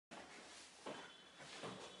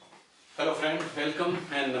Hello friend, welcome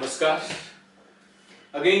and namaskar.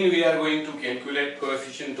 Again we are going to calculate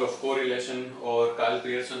coefficient of correlation or Carl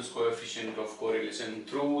Pearson's coefficient of correlation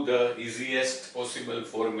through the easiest possible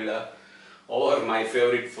formula or my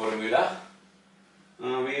favorite formula. We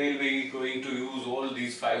will be going to use all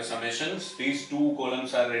these 5 summations. These 2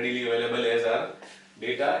 columns are readily available as our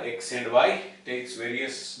data x and y, takes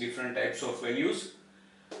various different types of values.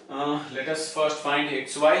 Let us first find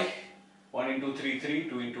xy. 1 into 3, 3,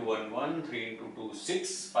 2 into 1, 1, 3 into 2,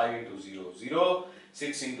 6, 5 into 0, 0,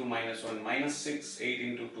 6 into minus 1, minus 6, 8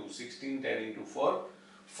 into 2, 16, 10 into 4,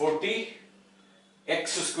 40.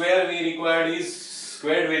 X square we required is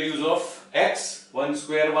squared values of x, 1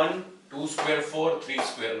 square 1, 2 square 4, 3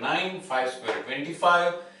 square 9, 5 square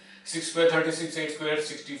 25, 6 square 36, 8 square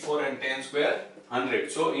 64 and 10 square 100.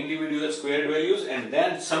 So individual squared values and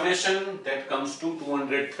then summation that comes to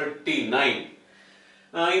 239.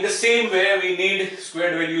 In the same way we need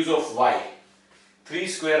squared values of y. 3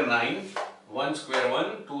 square 9, 1 square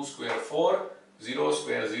 1, 2 square 4, 0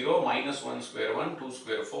 square 0, minus 1 square 1, 2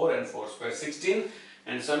 square 4 and 4 square 16,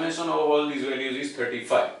 and summation of all these values is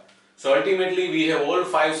 35. So ultimately we have all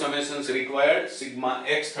 5 summations required: sigma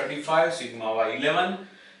x 35, sigma y 11,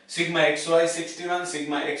 sigma xy 61,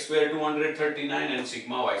 sigma x square 239 and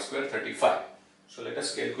sigma y square 35. So let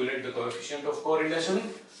us calculate the coefficient of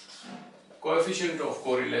correlation. Coefficient of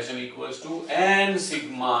correlation equals to n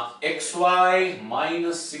sigma xy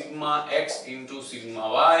minus sigma x into sigma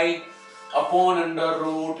y upon under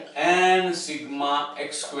root n sigma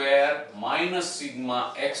x square minus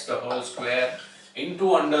sigma x the whole square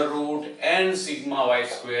into under root n sigma y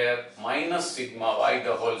square minus sigma y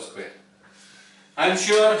the whole square. I am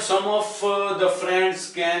sure some of the friends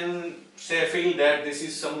can feel that this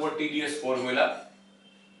is somewhat tedious formula,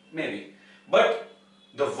 maybe, but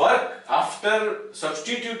the work after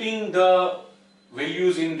substituting the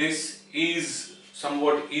values in this is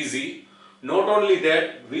somewhat easy. Not only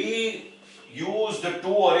that, we use the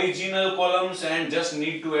 2 original columns and just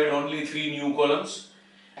need to add only 3 new columns,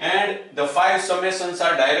 and the 5 summations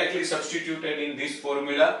are directly substituted in this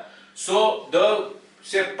formula. So the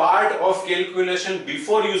part of calculation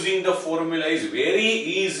before using the formula is very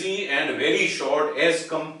easy and very short as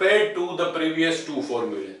compared to the previous 2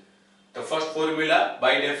 formulas. The first formula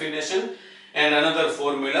by definition and another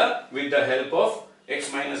formula with the help of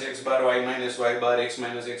x minus x bar, y minus y bar, x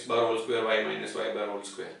minus x bar whole square, y minus y bar whole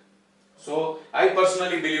square. So I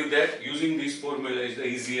personally believe that using this formula is the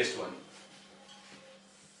easiest one.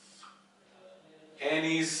 N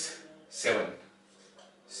is 7.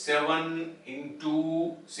 7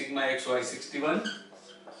 into sigma xy 61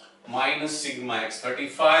 minus sigma x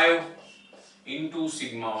 35 into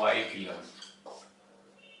sigma y 11.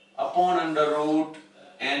 Upon under root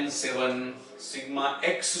n7 sigma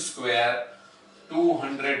x square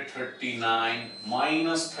 239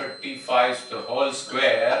 minus 35 the whole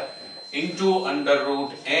square into under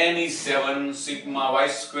root n is 7 sigma y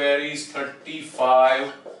square is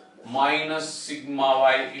 35 minus sigma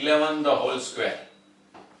y 11 the whole square.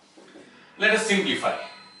 Let us simplify.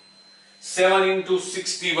 7 into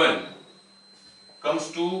 61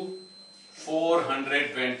 comes to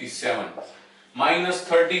 427. Minus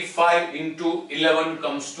 35 into 11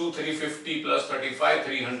 comes to 350 plus 35,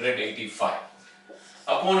 385.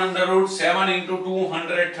 Upon under root 7 into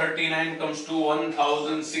 239 comes to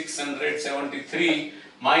 1673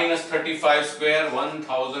 minus 35 square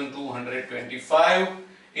 1225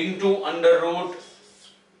 into under root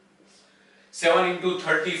 7 into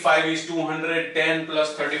 35 is 210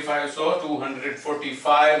 plus 35, so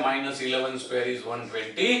 245 minus 11 square is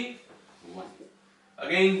 121.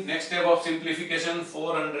 Again, next step of simplification,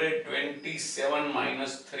 427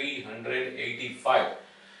 minus 385.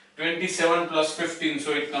 27 plus 15,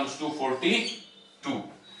 so it comes to 42.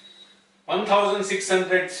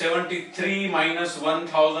 1673 minus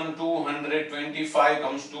 1225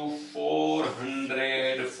 comes to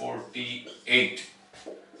 448.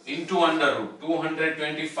 Into under root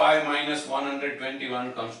 225 minus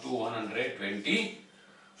 121 comes to 124.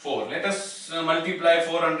 Let us multiply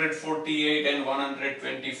 448 and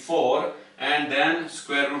 124 and then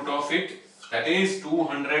square root of it, that is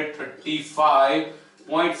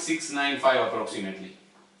 235.695 approximately.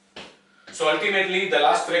 So ultimately the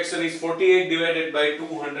last fraction is 48 divided by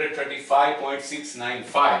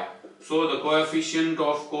 235.695. So the coefficient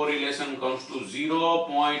of correlation comes to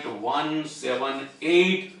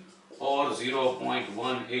 0.178 or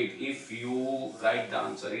 0.18 if you write the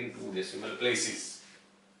answer in 2 decimal places.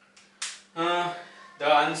 The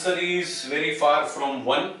answer is very far from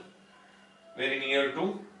 1, very near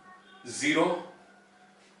to 0,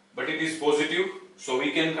 but it is positive. So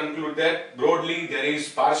we can conclude that broadly there is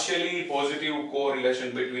partially positive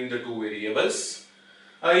correlation between the two variables.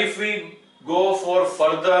 If we go for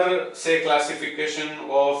further, say, classification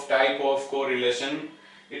of type of correlation,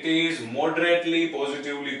 it is moderately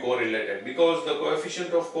positively correlated because the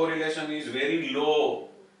coefficient of correlation is very low,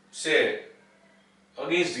 say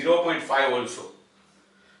against 0.5 also.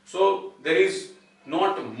 So there is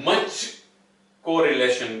not much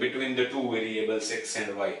correlation between the two variables x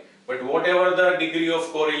and y. But whatever the degree of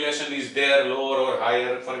correlation is there, lower or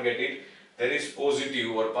higher, forget it. There is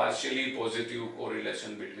positive or partially positive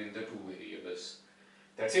correlation between the two variables.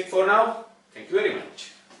 That's it for now. Thank you very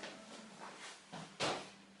much.